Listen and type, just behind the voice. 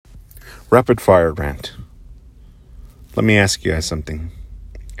Rapid fire rant. Let me ask you guys something,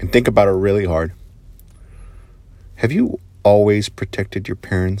 and think about it really hard. Have you always protected your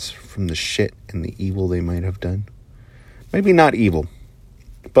parents from the shit and the evil they might have done? Maybe not evil,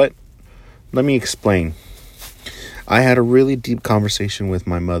 but let me explain. I had a really deep conversation with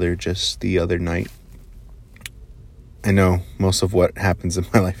my mother just the other night. I know most of what happens in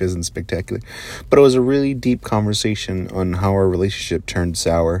my life isn't spectacular, but it was a really deep conversation on how our relationship turned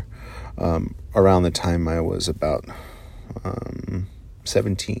sour around the time I was about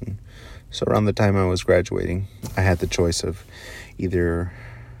 17. So around the time I was graduating, I had the choice of either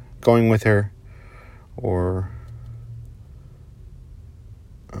going with her or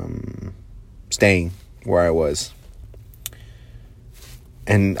staying where I was.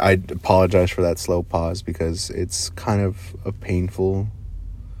 And I apologize for that slow pause because it's kind of a painful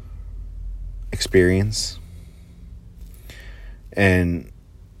experience. And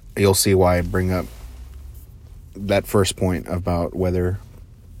you'll see why I bring up that first point about whether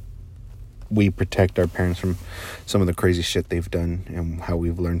we protect our parents from some of the crazy shit they've done and how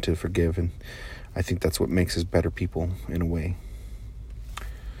we've learned to forgive. And I think that's what makes us better people in a way.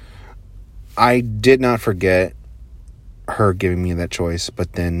 I did not forget her giving me that choice,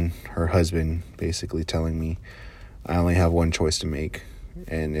 but then her husband basically telling me I only have one choice to make.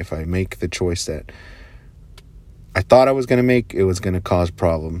 And if I make the choice that I thought I was going to make, it was going to cause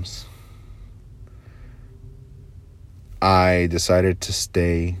problems. I decided to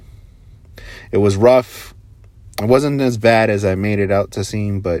stay. It was rough. It wasn't as bad as I made it out to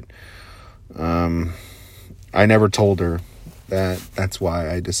seem, but I never told her that that's why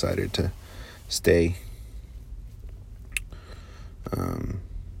I decided to stay.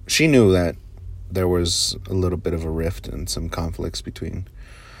 She knew that there was a little bit of a rift and some conflicts between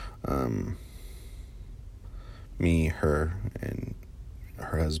me, her, and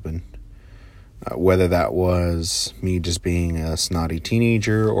her husband. Whether that was me just being a snotty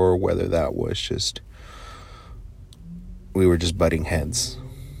teenager or whether that was just we were just butting heads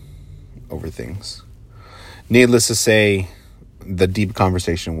over things. Needless to say, the deep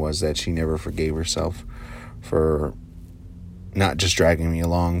conversation was that she never forgave herself for not just dragging me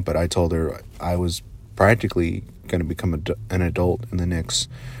along, but I told her I was practically going to become an adult in the next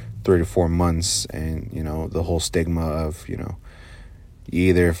 3 to 4 months. And, you know, the whole stigma of, you know, you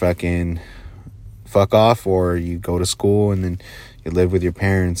either fucking fuck off or you go to school and then you live with your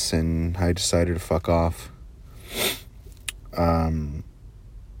parents. And I decided to fuck off.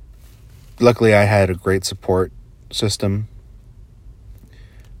 Luckily, I had a great support system.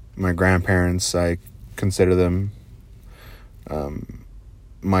 My grandparents, I consider them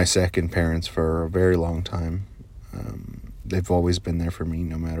my second parents for a very long time. They've always been there for me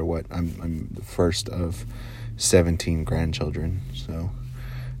no matter what. I'm the first of 17 grandchildren, so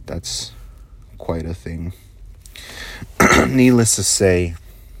that's quite a thing. Needless to say,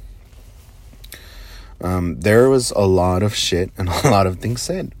 there was a lot of shit and a lot of things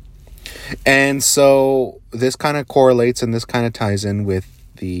said. And so this kind of correlates and this kind of ties in with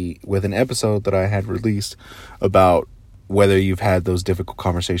an episode that I had released about whether you've had those difficult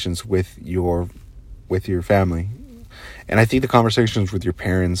conversations with your family. And I think the conversations with your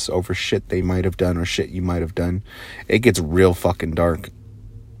parents over shit they might have done or shit you might have done, it gets real fucking dark.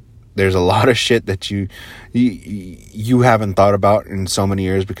 There's a lot of shit that you haven't thought about in so many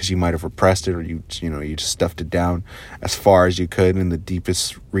years because you might have repressed it or you just stuffed it down as far as you could in the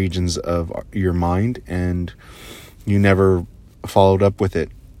deepest regions of your mind, and you never followed up with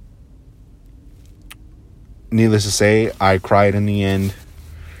it. Needless to say, I cried in the end.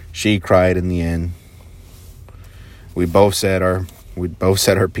 She cried in the end. We both said our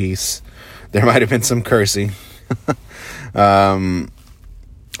piece. There might have been some cursing.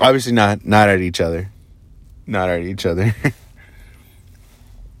 Obviously not at each other. Not at each other.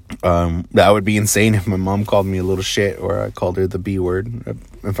 That would be insane if my mom called me a little shit or I called her the B word.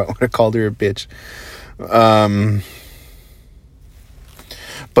 If I would have called her a bitch.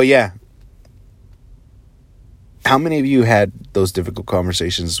 But yeah. How many of you had those difficult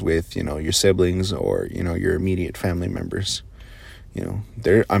conversations with, your siblings or, your immediate family members?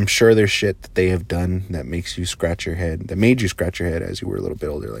 I'm sure there's shit that they have done that makes you scratch your head, that made you scratch your head as you were a little bit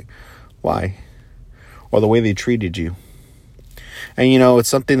older. Like, why? Or the way they treated you. And, it's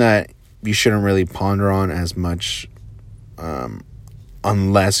something that you shouldn't really ponder on as much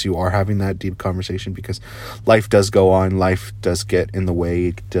unless you are having that deep conversation, because life does go on. Life does get in the way.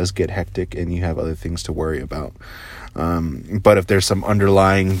 It does get hectic and you have other things to worry about. But if there's some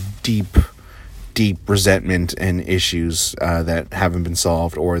underlying deep resentment and issues that haven't been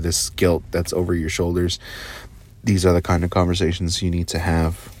solved, or this guilt that's over your shoulders, these are the kind of conversations you need to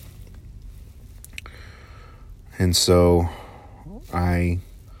have. And so I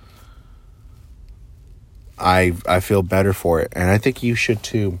feel better for it. And I think you should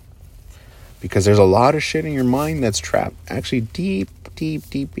too. Because there's a lot of shit in your mind that's trapped actually deep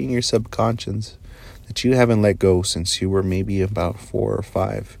in your subconscious that you haven't let go since you were maybe about 4 or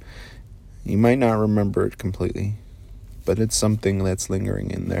 5. You might not remember it completely, but it's something that's lingering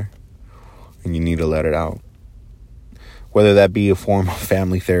in there. And you need to let it out. Whether that be a form of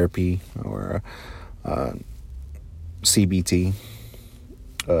family therapy or CBT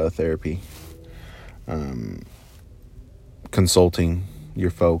therapy. Consulting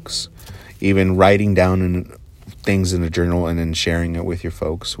your folks. Even writing down things in a journal and then sharing it with your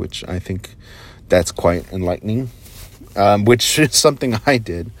folks, which I think that's quite enlightening, which is something I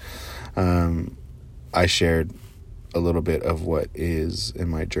did. I shared a little bit of what is in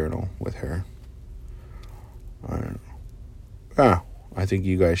my journal with her. I think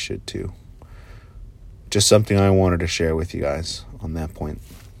you guys should too. Just something I wanted to share with you guys on that point.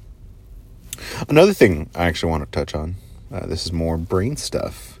 Another thing I actually want to touch on, this is more brain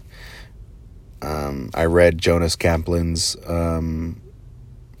stuff. I read Jonas Kaplan's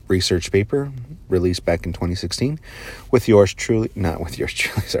research paper released back in 2016 with none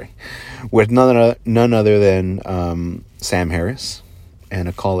other than Sam Harris and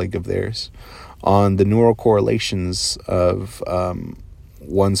a colleague of theirs on the neural correlations of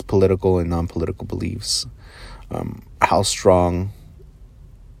one's political and non-political beliefs. How strong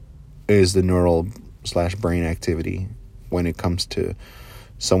is the neural / brain activity when it comes to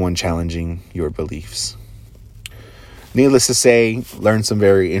someone challenging your beliefs. Needless to say, learned some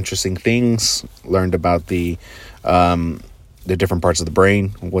very interesting things. Learned about the different parts of the brain,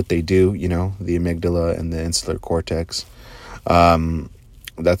 what they do, the amygdala and the insular cortex,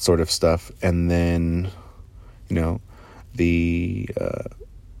 that sort of stuff. And then, the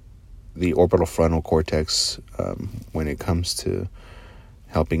orbital frontal cortex, when it comes to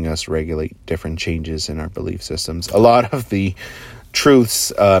helping us regulate different changes in our belief systems. A lot of the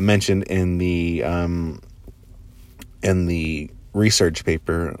truths mentioned in the research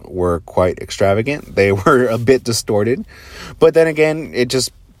paper were quite extravagant. They were a bit distorted, but then again, it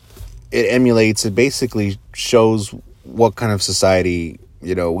emulates. It basically shows what kind of society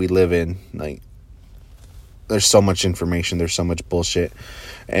we live in. Like, there's so much information, there's so much bullshit,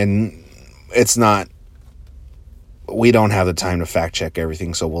 and it's not. We don't have the time to fact check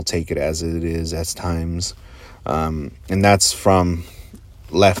everything, so we'll take it as it is at times. And that's from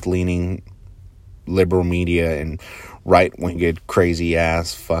left-leaning liberal media and right-winged crazy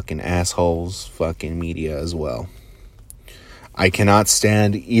ass fucking assholes fucking media as well. I cannot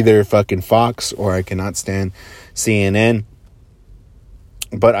stand either fucking Fox or I cannot stand CNN,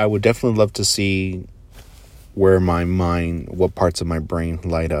 but I would definitely love to see what parts of my brain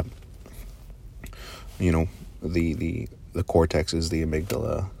light up. The cortexes, the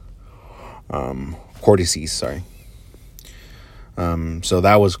amygdala, cortices, sorry. So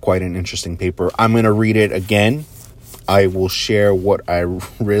that was quite an interesting paper. I'm going to read it again. I will share what I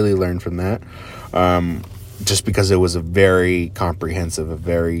really learned from that. Just because it was a very comprehensive, a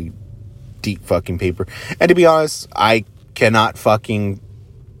very deep fucking paper. And to be honest, I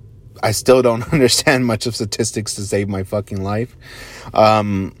still don't understand much of statistics to save my fucking life.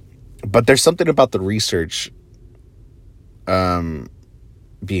 But there's something about the research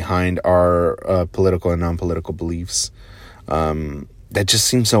behind our political and non-political beliefs that just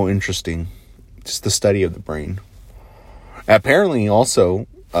seems so interesting. Just the study of the brain. Apparently, also,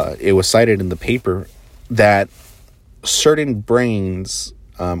 it was cited in the paper that certain brains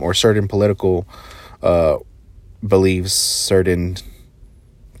or certain political beliefs, certain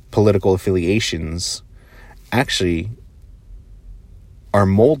political affiliations actually are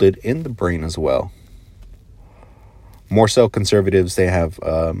molded in the brain as well. More so conservatives, they have,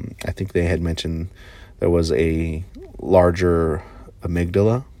 I think they had mentioned there was a larger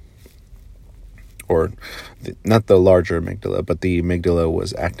amygdala, or not the larger amygdala, but the amygdala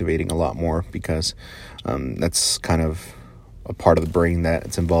was activating a lot more because that's kind of a part of the brain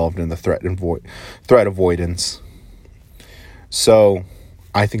that's involved in the threat avoidance. So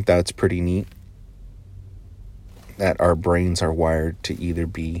I think that's pretty neat that our brains are wired to either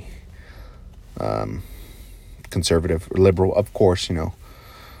be conservative or liberal. Of course,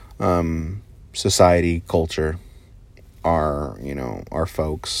 society, culture, our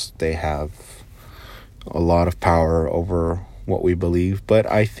folks, they have a lot of power over what we believe.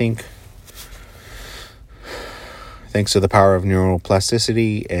 But I think thanks to the power of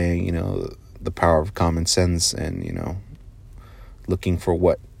neuroplasticity and, the power of common sense and, looking for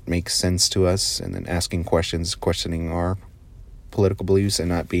what makes sense to us and then asking questions, questioning our political beliefs and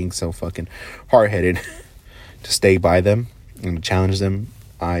not being so fucking hard-headed, to stay by them and to challenge them,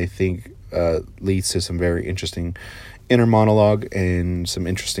 I think leads to some very interesting inner monologue and some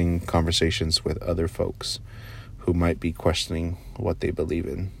interesting conversations with other folks who might be questioning what they believe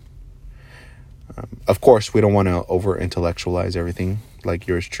in. Of course, we don't want to over intellectualize everything like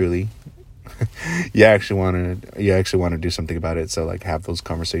yours truly. you actually want to do something about it. So like, have those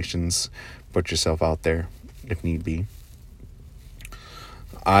conversations, put yourself out there if need be.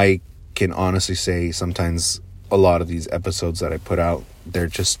 I can honestly say sometimes a lot of these episodes that I put out, they're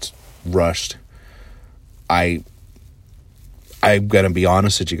just rushed. I'm going to be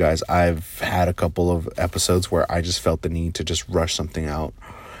honest with you guys. I've had a couple of episodes where I just felt the need to just rush something out.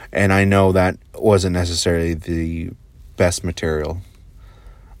 And I know that wasn't necessarily the best material.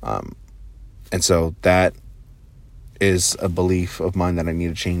 And so that is a belief of mine that I need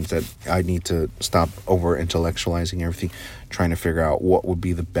to change, that I need to stop over intellectualizing everything, trying to figure out what would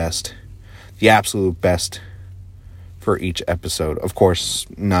be the absolute best for each episode. Of course,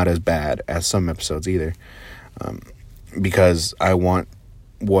 not as bad as some episodes either. Because I want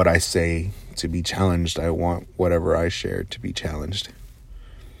what I say to be challenged. I want whatever I share to be challenged.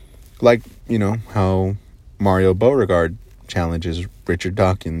 Like, how Mario Beauregard challenges Richard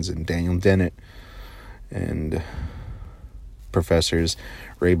Dawkins and Daniel Dennett and Professors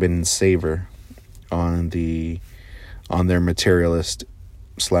Rabin and Saver on their materialist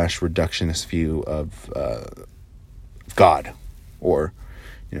 / reductionist view of God, or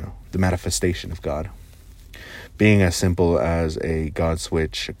the manifestation of God, being as simple as a God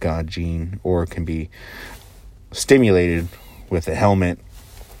switch, a God gene, or can be stimulated with a helmet,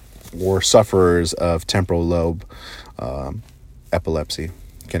 or sufferers of temporal lobe epilepsy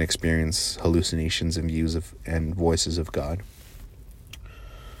can experience hallucinations and views of and voices of God.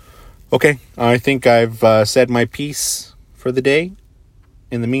 Okay, I think I've said my piece for the day.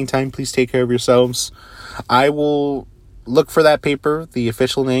 In the meantime, please take care of yourselves. I will look for that paper, the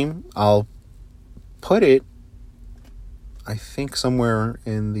official name. I'll put it, I think, somewhere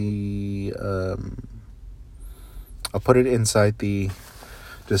in the... I'll put it inside the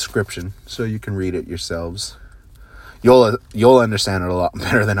description so you can read it yourselves. You'll understand it a lot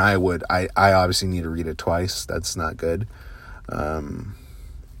better than I would. I obviously need to read it twice. That's not good.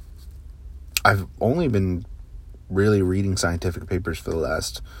 I've only been really reading scientific papers for the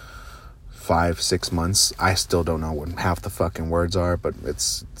last 5-6 months. I still don't know what half the fucking words are, but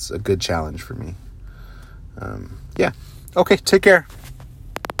it's a good challenge for me. Yeah. Okay, take care.